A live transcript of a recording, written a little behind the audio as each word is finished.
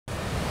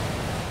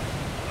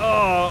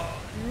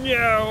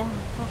No.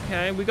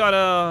 Okay, we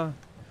gotta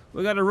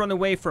run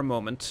away for a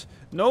moment.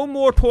 No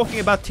more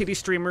talking about titty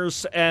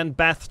streamers and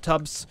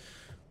bathtubs.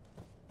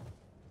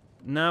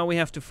 Now we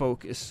have to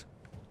focus.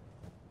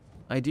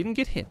 I didn't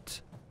get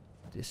hit.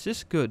 This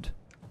is good.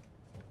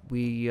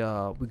 We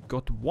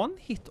got one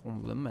hit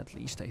on them at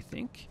least, I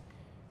think.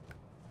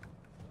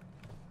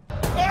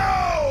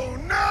 Oh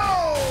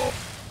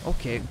no!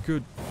 Okay,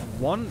 good.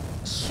 One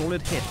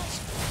solid hit.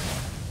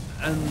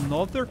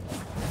 Another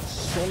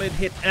solid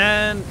hit,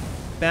 and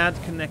bad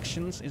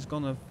connections is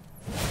gonna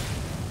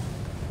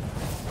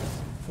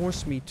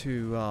force me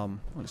to well,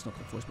 it's not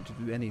gonna force me to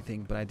do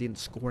anything, but I didn't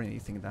score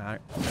anything there,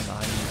 and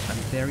I'm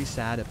very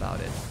sad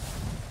about it.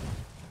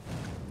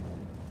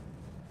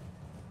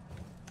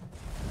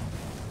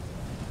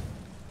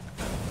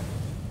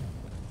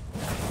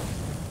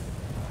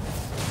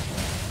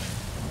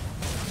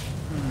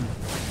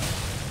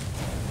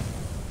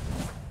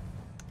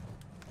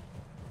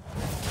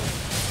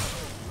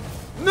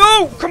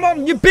 No! Come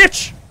on, you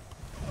bitch!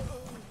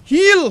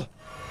 Heal!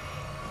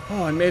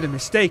 Oh, I made a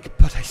mistake,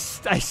 but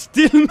I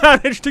still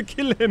managed to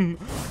kill him.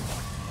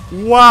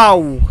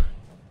 Wow!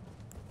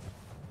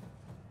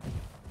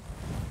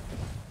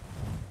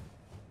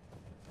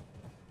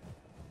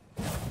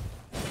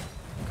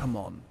 Come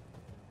on.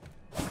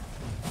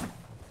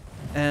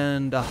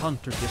 And a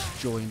hunter just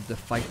joined the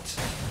fight.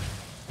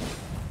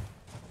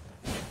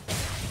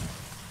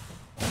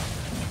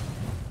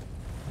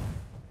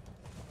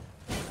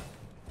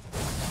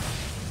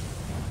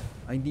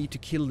 I need to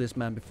kill this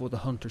man before the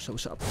hunter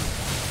shows up.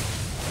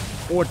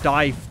 Or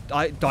die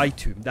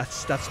to him.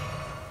 That's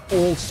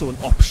also an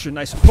option,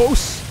 I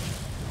suppose.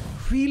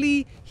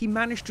 Really? He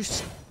managed to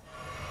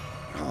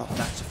oh,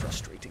 that's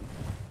frustrating.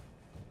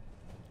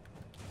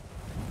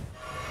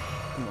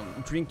 Come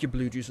on, drink your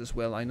blue juice as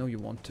well. I know you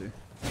want to.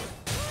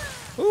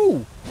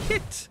 Ooh,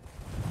 hit!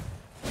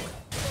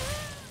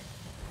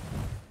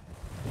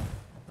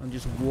 I'm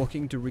just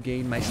walking to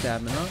regain my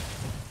stamina.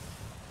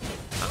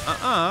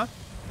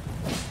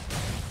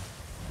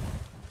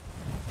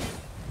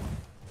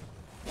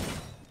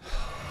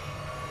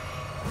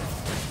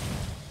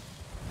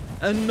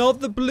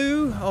 Another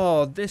blue?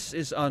 Oh, this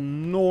is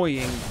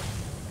annoying.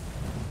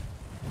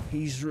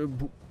 He's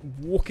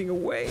walking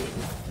away.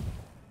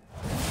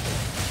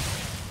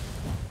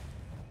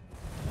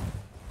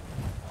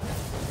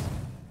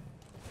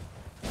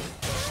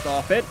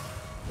 Stop it.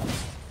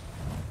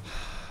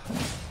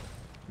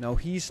 No,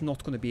 he's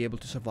not going to be able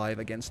to survive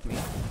against me.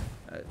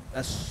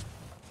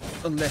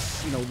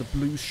 Unless, you know, the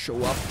blues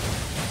show up.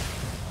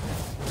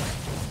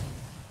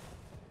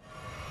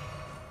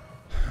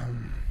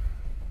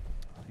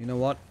 You know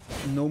what?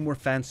 No more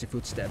fancy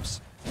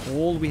footsteps.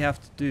 All we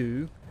have to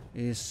do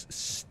is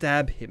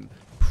stab him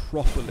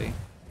properly.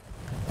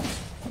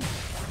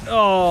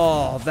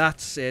 Oh,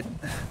 that's it.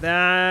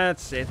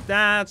 That's it.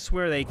 That's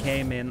where they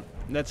came in.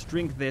 Let's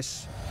drink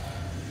this.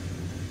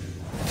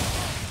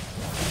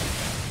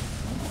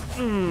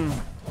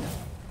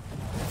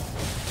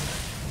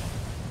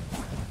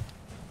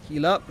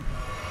 Heal up.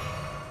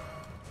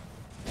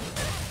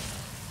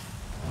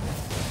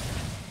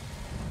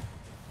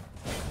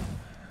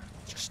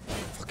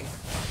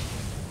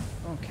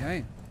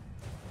 Okay.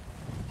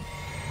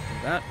 Do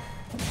that.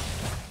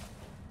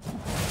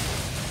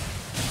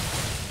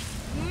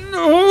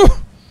 No!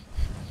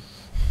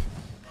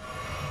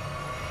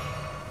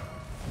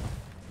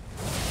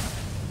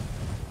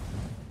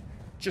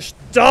 Just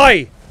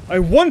die! I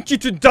want you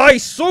to die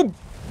so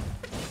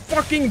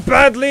fucking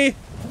badly!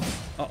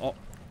 Uh-oh.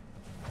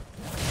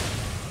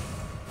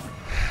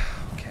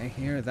 Okay,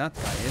 here that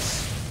guy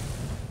is.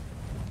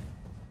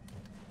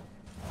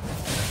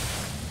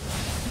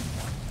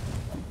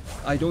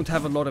 I don't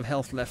have a lot of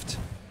health left.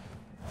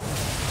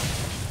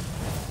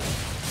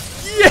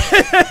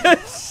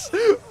 Yes!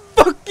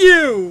 Fuck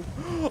you!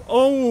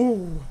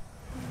 Oh!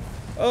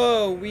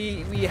 Oh,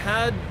 we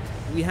had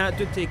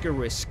to take a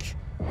risk.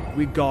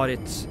 We got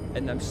it,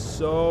 and I'm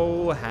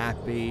so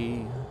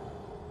happy.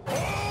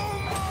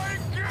 Oh my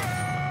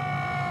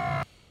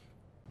God!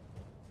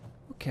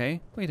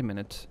 Okay, wait a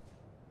minute.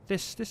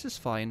 This is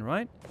fine,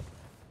 right?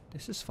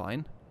 This is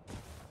fine.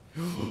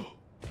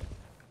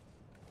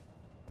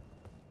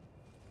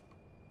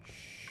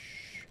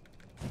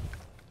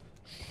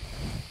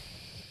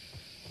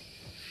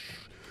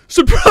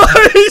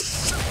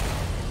 Surprise!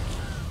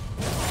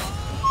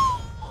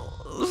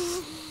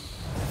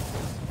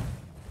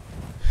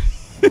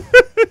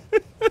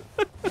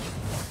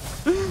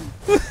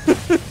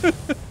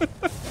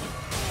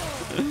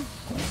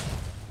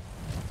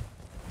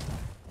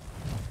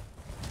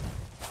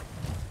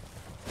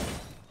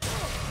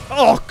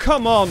 Oh,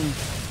 come on!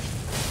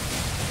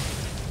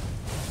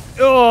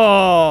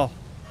 Oh!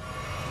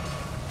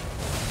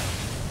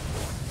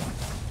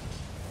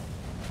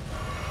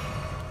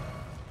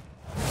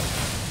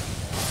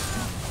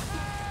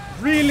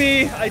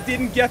 Really? I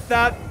didn't get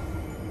that?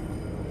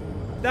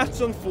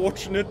 That's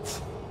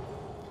unfortunate.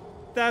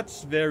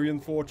 That's very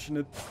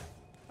unfortunate.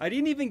 I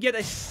didn't even get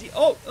a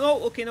oh,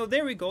 okay, no,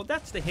 there we go.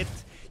 That's the hit.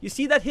 You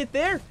see that hit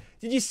there?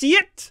 Did you see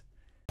it?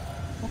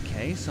 Okay.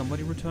 Okay,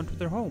 somebody returned to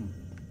their home.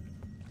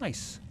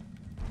 Nice.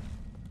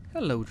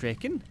 Hello,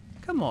 Draken.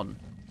 Come on.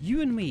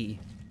 You and me.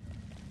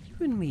 You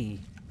and me.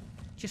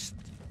 Just...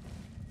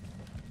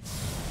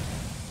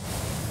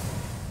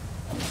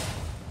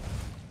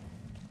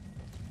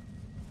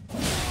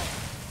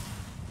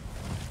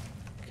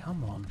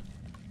 Come on.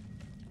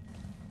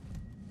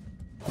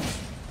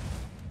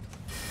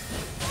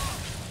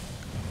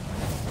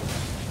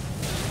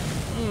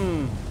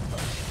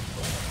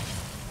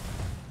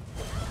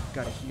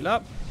 Gotta heal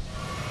up.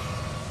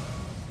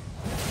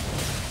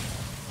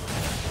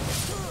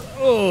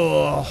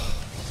 Oh,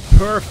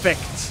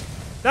 perfect.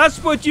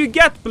 That's what you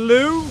get,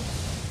 Blue.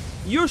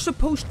 You're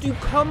supposed to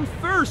come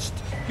first.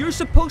 You're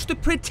supposed to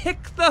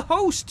protect the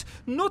host,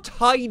 not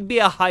hide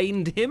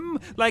behind him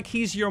like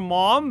he's your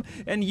mom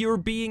and you're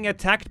being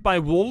attacked by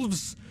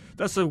wolves.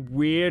 That's a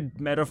weird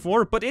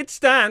metaphor, but it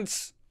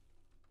stands.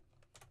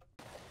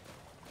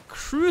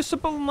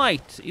 Crucible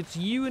Knight, it's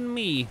you and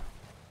me.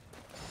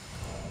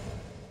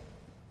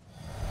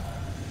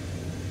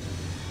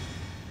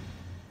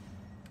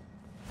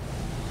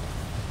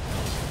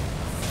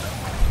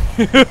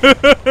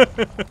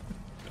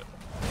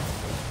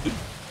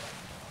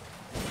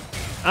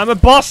 I'm a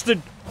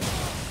bastard.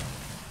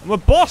 I'm a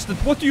bastard.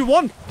 What do you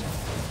want?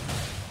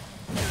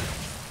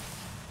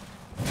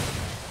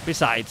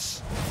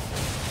 Besides,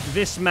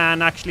 this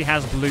man actually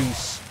has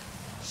blues.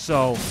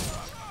 So,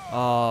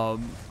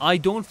 I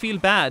don't feel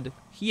bad.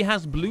 He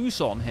has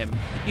blues on him.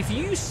 If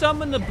you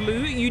summon the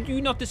blue, you do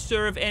not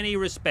deserve any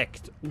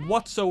respect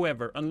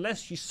whatsoever.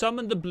 Unless you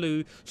summon the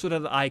blue so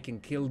that I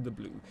can kill the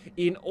blue.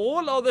 In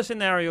all other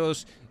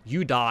scenarios,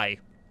 you die.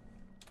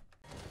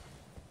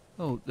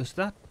 Oh, is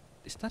that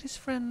his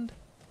friend?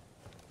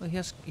 Well,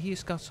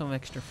 he's got some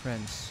extra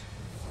friends.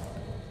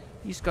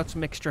 He's got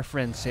some extra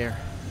friends here.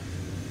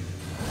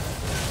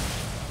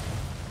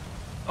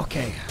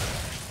 Okay.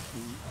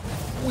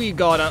 We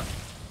gotta...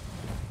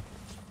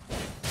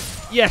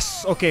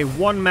 Yes! Okay,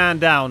 one man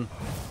down.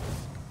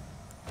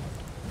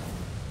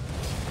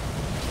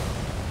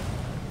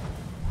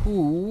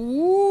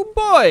 Ooh,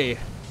 boy!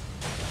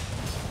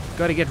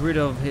 Gotta get rid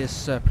of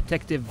his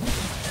protective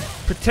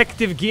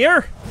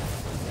gear.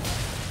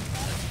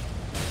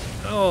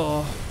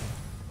 Oh.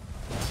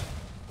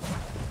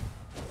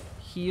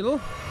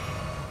 Heal.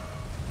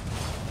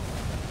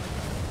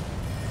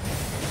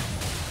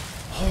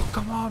 Oh,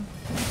 come on.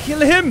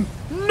 Kill him!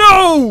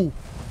 No!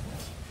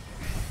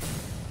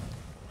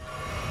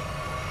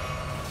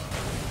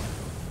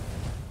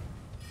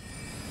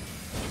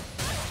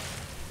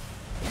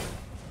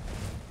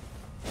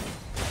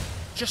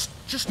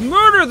 Just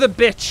murder the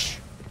bitch!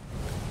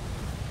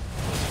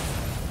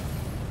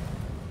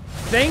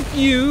 Thank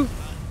you.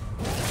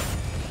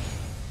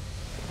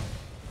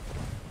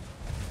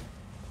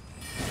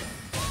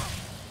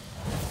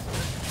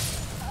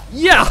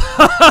 Yeah!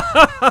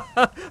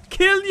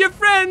 Kill your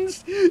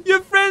friends! Your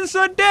friends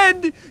are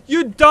dead!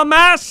 You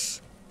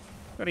dumbass!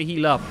 Gotta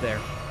heal up there.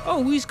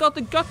 Oh, he's got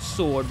the guts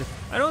sword.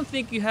 I don't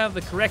think you have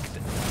the correct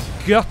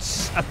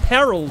guts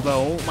apparel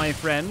though, my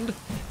friend.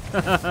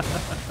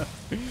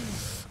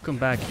 Come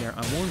back here.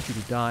 I want you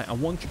to die. I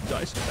want you to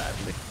die so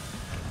badly.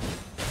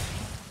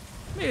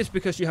 Maybe it's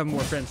because you have more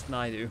friends than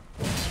I do.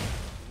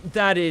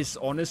 That is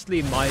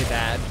honestly my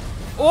bad.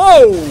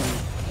 Oh!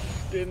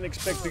 Didn't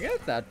expect to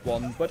get that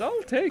one, but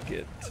I'll take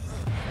it.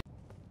 I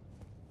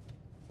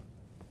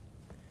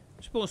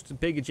suppose the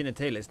big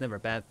genitalia is never a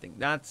bad thing.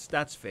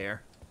 That's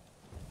fair.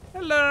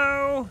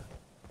 Hello!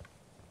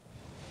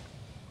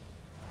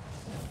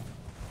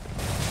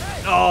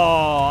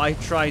 Oh, I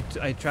tried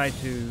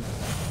to...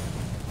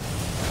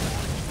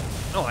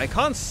 Oh, I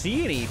can't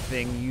see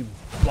anything, you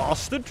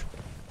bastard.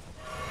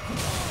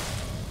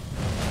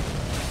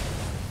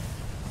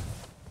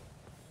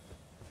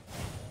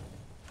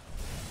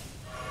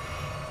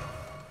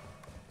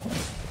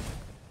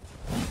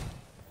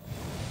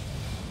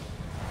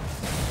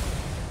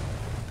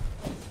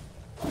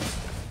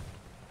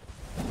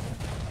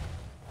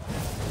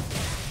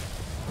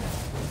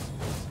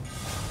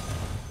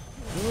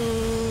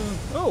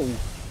 Oh.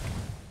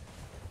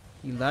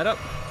 Heal that up.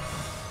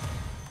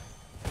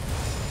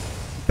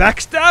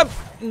 Backstab?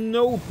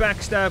 No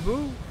backstab.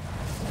 Ooh.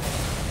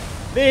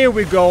 There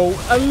we go.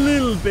 A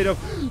little bit of...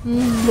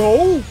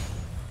 No!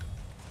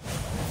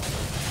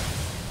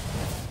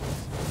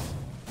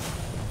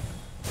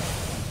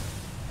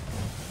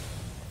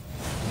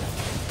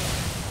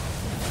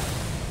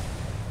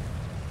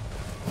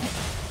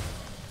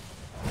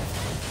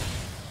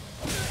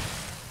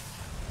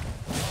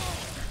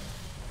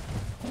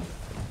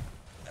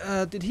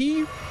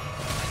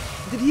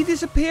 Did he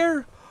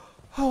disappear?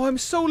 Oh, I'm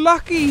so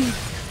lucky.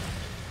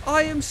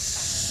 I am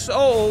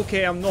so...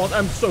 Okay, I'm not.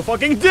 I'm so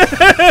fucking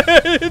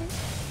dead.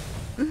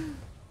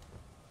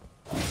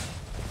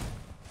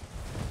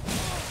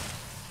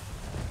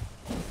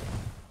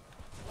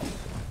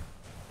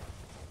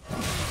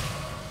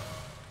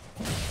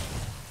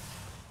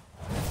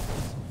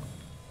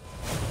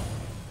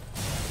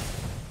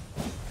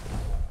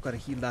 Gotta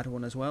heal that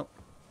one as well.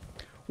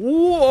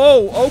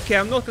 Whoa, okay,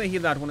 I'm not gonna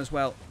heal that one as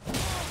well.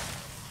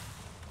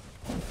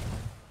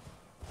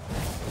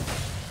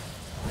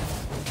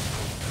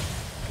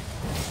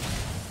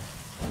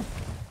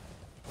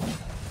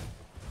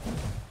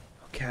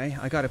 Okay,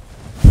 I gotta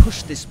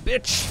push this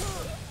bitch.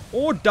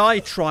 Or die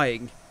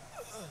trying.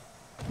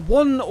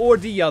 One or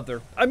the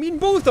other. I mean,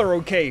 both are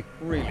okay,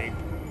 really.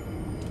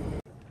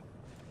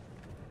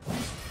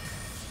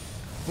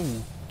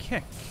 Ooh,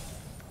 keck.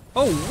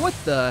 Oh, what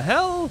the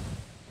hell?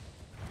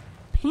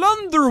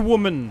 Plunder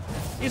Woman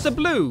is a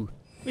blue.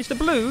 Mr.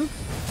 Blue.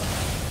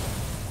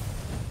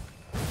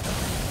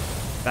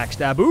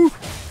 Backstaboo.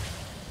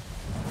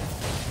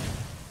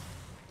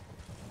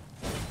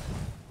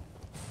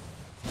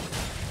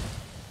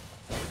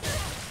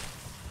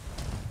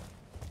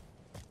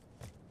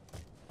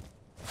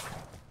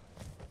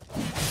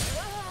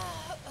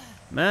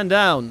 Man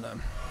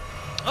down.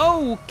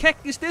 Oh, Keck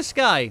is this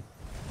guy.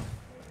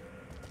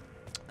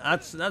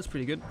 That's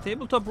pretty good.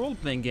 Tabletop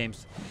role-playing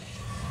games.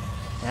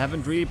 I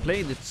haven't really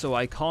played it, so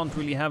I can't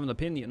really have an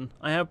opinion.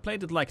 I have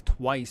played it like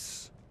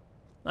twice.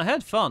 I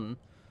had fun,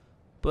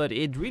 but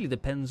it really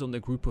depends on the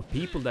group of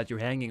people that you're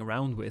hanging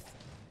around with.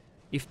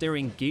 If they're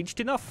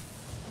engaged enough,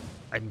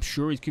 I'm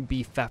sure it could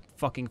be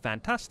fucking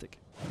fantastic.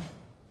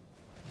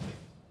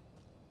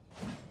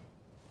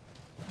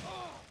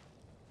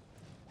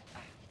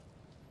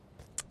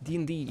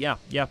 D&D, yeah,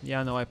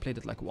 no, I played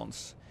it like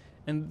once.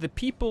 And the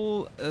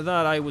people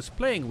that I was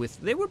playing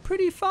with, they were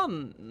pretty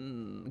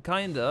fun,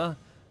 kinda.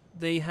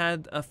 They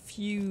had a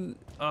few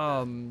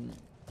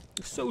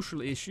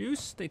social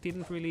issues. They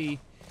didn't really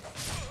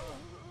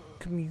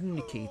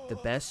communicate the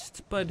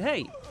best, but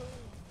hey.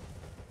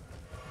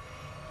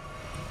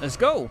 Let's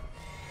go.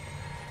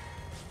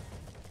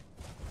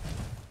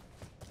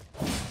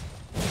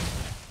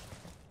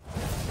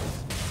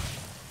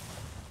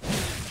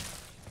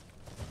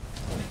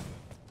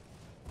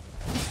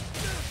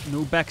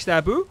 No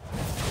backstaboo.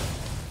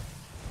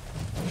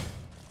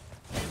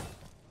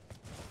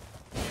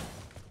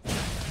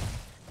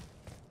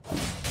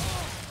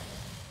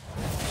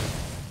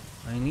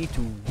 I need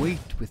to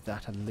wait with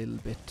that a little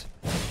bit.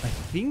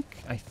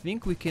 I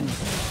think we can.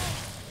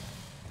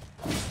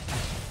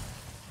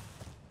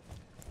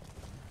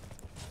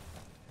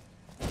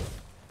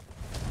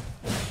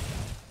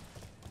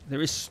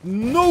 There is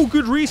no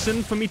good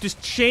reason for me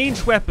to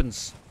change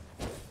weapons.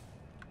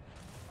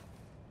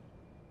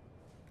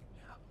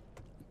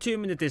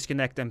 2-minute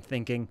disconnect, I'm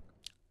thinking.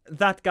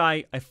 That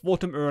guy, I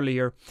fought him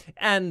earlier,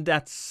 and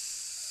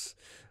it's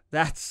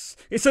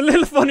a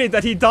little funny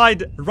that he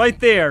died right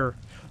there,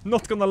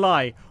 not gonna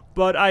lie,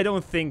 but I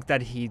don't think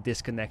that he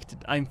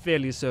disconnected. I'm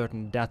fairly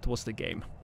certain that was the game.